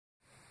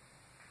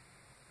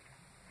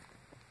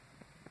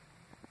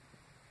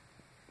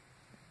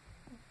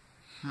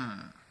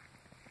Hmm.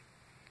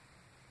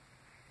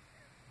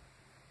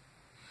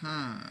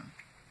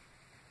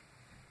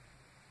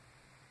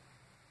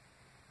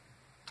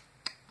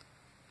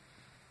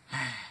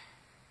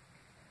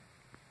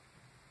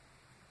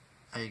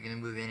 Are you gonna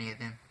move any of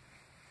them?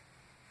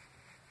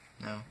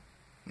 No?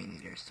 Me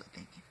neither, still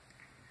thinking.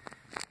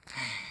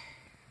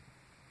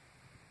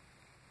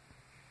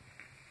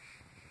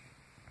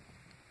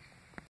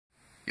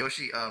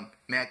 Yoshi,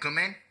 may I come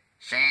in?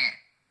 Shan.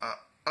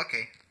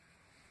 Okay.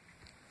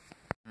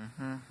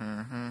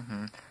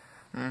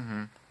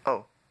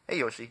 Oh, hey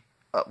Yoshi.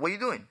 What are you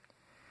doing?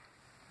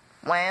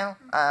 Well,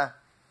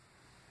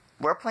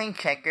 we're playing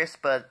checkers,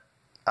 but,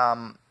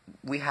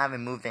 we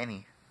haven't moved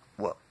any.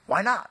 Well,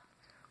 why not?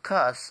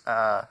 'Cause,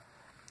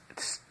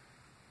 it's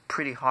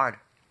pretty hard.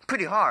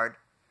 Pretty hard?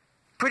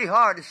 Pretty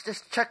hard, it's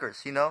just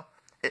checkers, you know?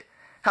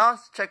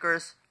 How's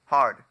checkers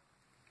hard?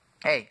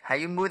 Hey, have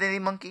you moved any,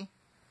 monkey?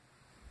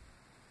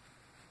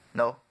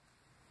 No?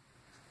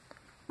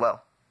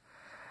 Well,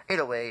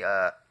 either way,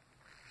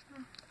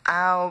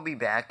 I'll be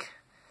back.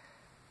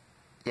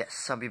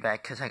 Yes, I'll be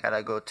back because I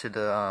gotta go to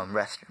the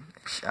restroom.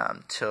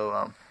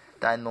 So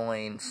that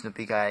annoying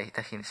Snoopy guy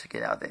that he needs to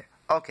get out there.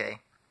 Okay,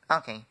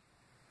 okay.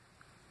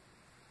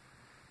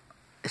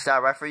 Is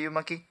that right for you,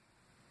 monkey?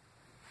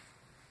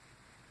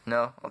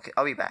 No? Okay,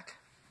 I'll be back.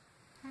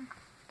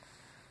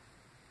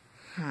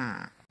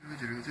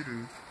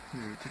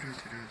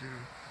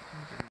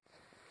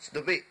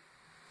 Snoopy.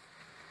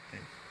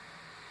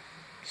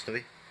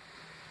 Snoopy.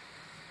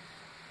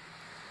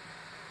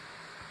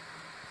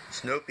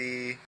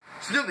 Snoopy.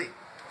 Snoopy!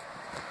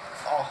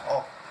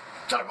 Oh,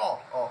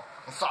 Chatterball. Oh,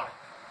 I'm sorry.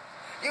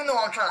 You know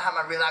I'm trying to have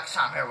my relaxed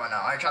time here right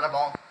now, alright,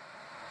 Chatterball?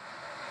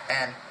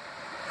 And,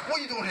 what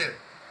are you doing here?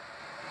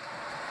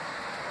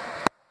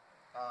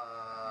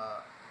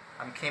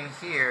 I came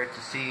here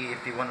to see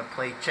if you want to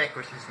play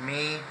checkers with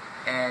me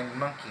and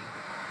Monkey.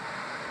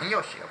 And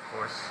Yoshi, of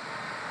course.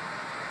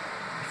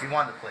 If you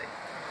want to play.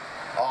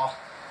 Oh,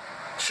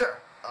 sure.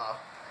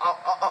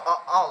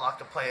 I'll like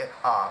to play it.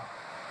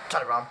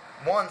 Chatterball.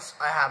 Once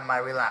I have my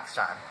relaxed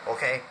time,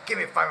 okay? Give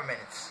me 5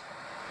 minutes.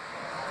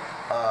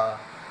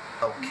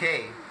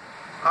 Okay.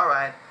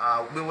 Alright,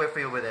 we'll wait for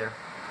you over there.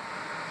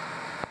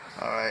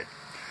 Alright.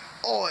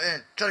 Oh,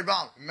 and Charlie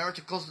Brown, remember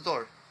to close the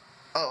door.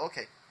 Oh,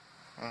 okay.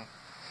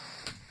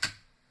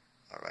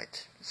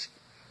 Alright.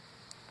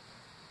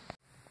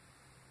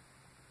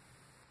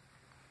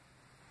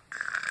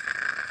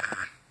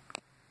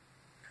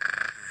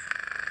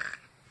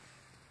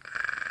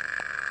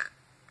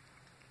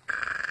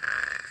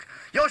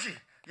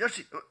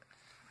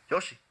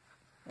 Yoshi,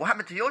 what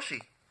happened to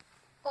Yoshi?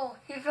 Oh,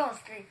 he fell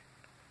asleep.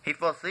 He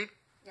fell asleep?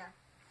 Yeah.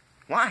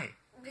 Why?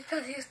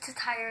 Because he was too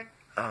tired.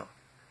 Oh,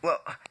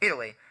 well, either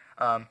way,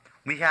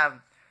 we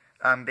have,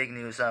 big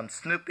news.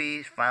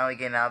 Snoopy's finally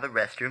getting out of the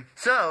restroom,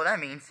 so that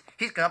means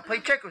he's gonna play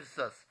checkers with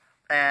us.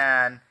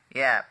 And,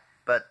 yeah,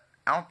 but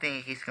I don't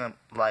think he's gonna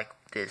like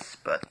this,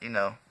 but, you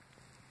know,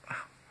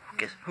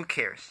 who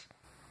cares?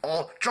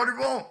 Oh, Charlie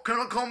Brown, can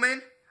I come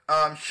in?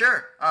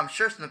 Sure,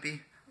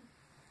 Snoopy.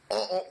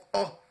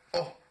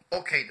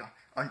 Okay,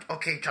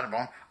 okay, Charlie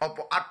Brown.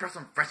 I brought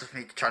some friends with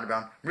me to Charlie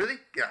Brown. Really?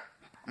 Yeah,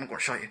 I'm gonna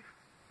show you.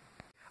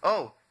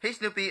 Oh, hey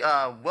Snoopy,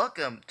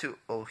 welcome to,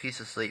 oh, he's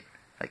asleep.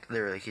 Like,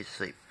 literally, he's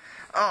asleep.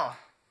 Oh,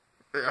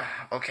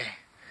 okay.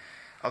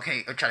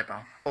 Okay, Charlie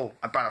Brown. Oh,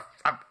 I brought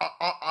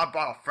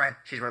a friend.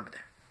 She's right over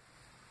there.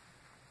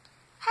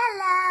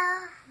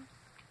 Hello.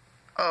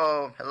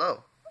 Oh,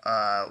 hello.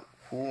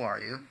 Who are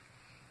you?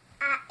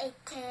 A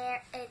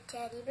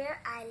teddy bear.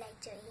 I like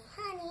to eat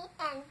honey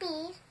and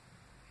bees.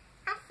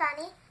 I'm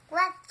funny.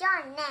 What's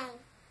your name?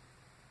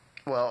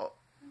 Well,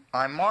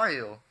 I'm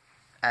Mario,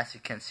 as you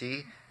can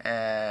see,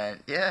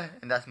 and yeah,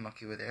 and that's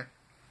Monkey over there.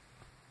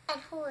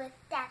 And who is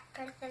that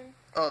person?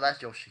 Oh, that's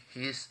Yoshi.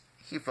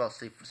 He fell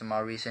asleep for some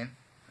odd reason.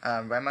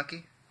 Right,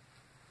 Monkey?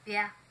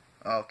 Yeah.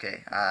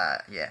 Okay.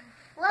 Yeah.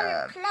 What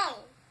are you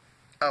playing?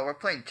 Oh, we're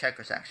playing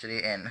checkers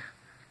actually, and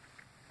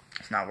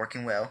it's not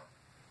working well.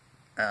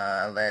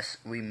 Unless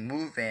we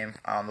move him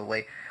on the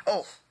way.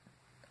 Oh,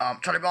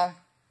 Charlie Brown.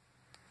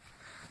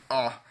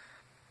 Oh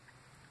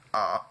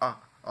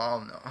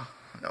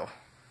no.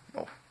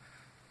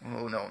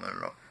 Oh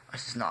no.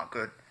 This is not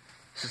good.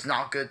 This is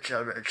not good,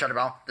 Charlie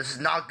Brown. This is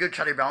not good,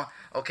 Charlie Brown.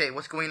 Okay,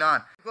 what's going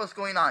on? What's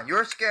going on?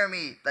 You're scaring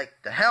me like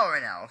the hell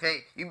right now,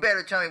 okay? You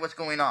better tell me what's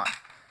going on.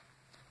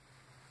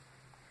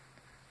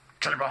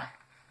 Charlie Brown.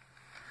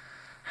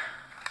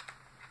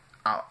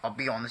 I'll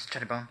be honest,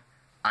 Charlie Brown.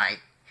 I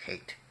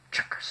hate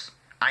checkers.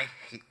 I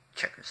hate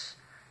checkers.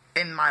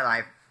 In my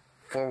life,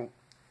 for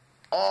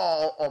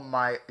all of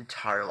my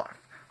entire life,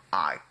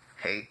 I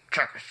hate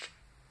checkers,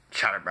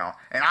 Charlie Brown.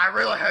 And I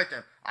really hate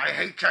them. I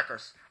hate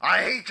checkers.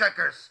 I hate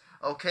checkers.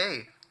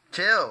 Okay,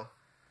 chill.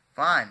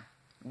 Fine.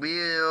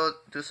 We'll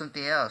do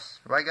something else.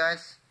 Right,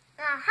 guys?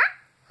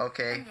 Uh-huh.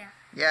 Okay. Yeah.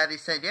 Yeah, they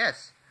said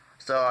yes.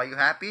 So, are you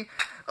happy?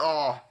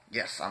 Oh,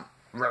 yes, I'm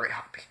very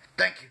happy.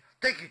 Thank you.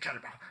 Thank you, Charlie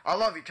Brown. I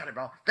love you, Charlie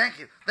Brown. Thank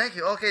you. Thank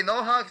you. Okay,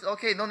 no hugs.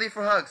 Okay, no need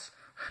for hugs.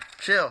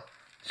 Chill.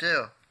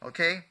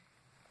 Okay?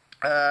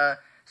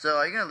 So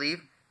are you gonna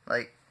leave?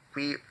 Like,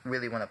 we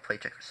really want to play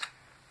checkers.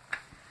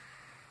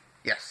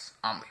 Yes,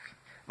 I'm leaving.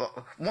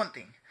 But one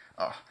thing,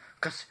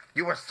 cause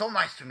you were so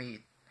nice to me.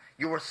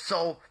 You were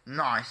so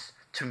nice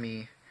to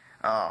me.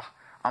 I'm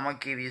gonna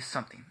give you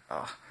something.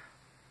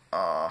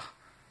 I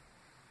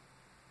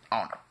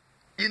don't know.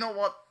 You know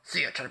what?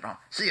 See ya, Charlie Brown.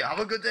 See ya. Have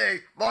a good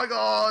day. Bye,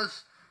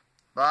 guys.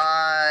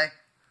 Bye.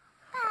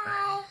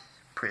 Bye.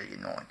 Pretty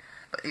annoying.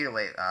 But either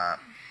way,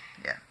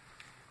 yeah.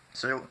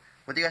 So,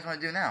 what do you guys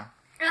want to do now?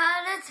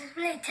 Let's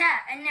play tag.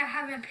 I never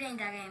have been playing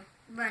that game,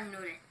 but I know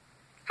it.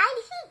 Hide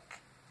and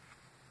seek.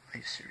 Are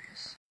you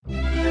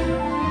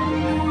serious?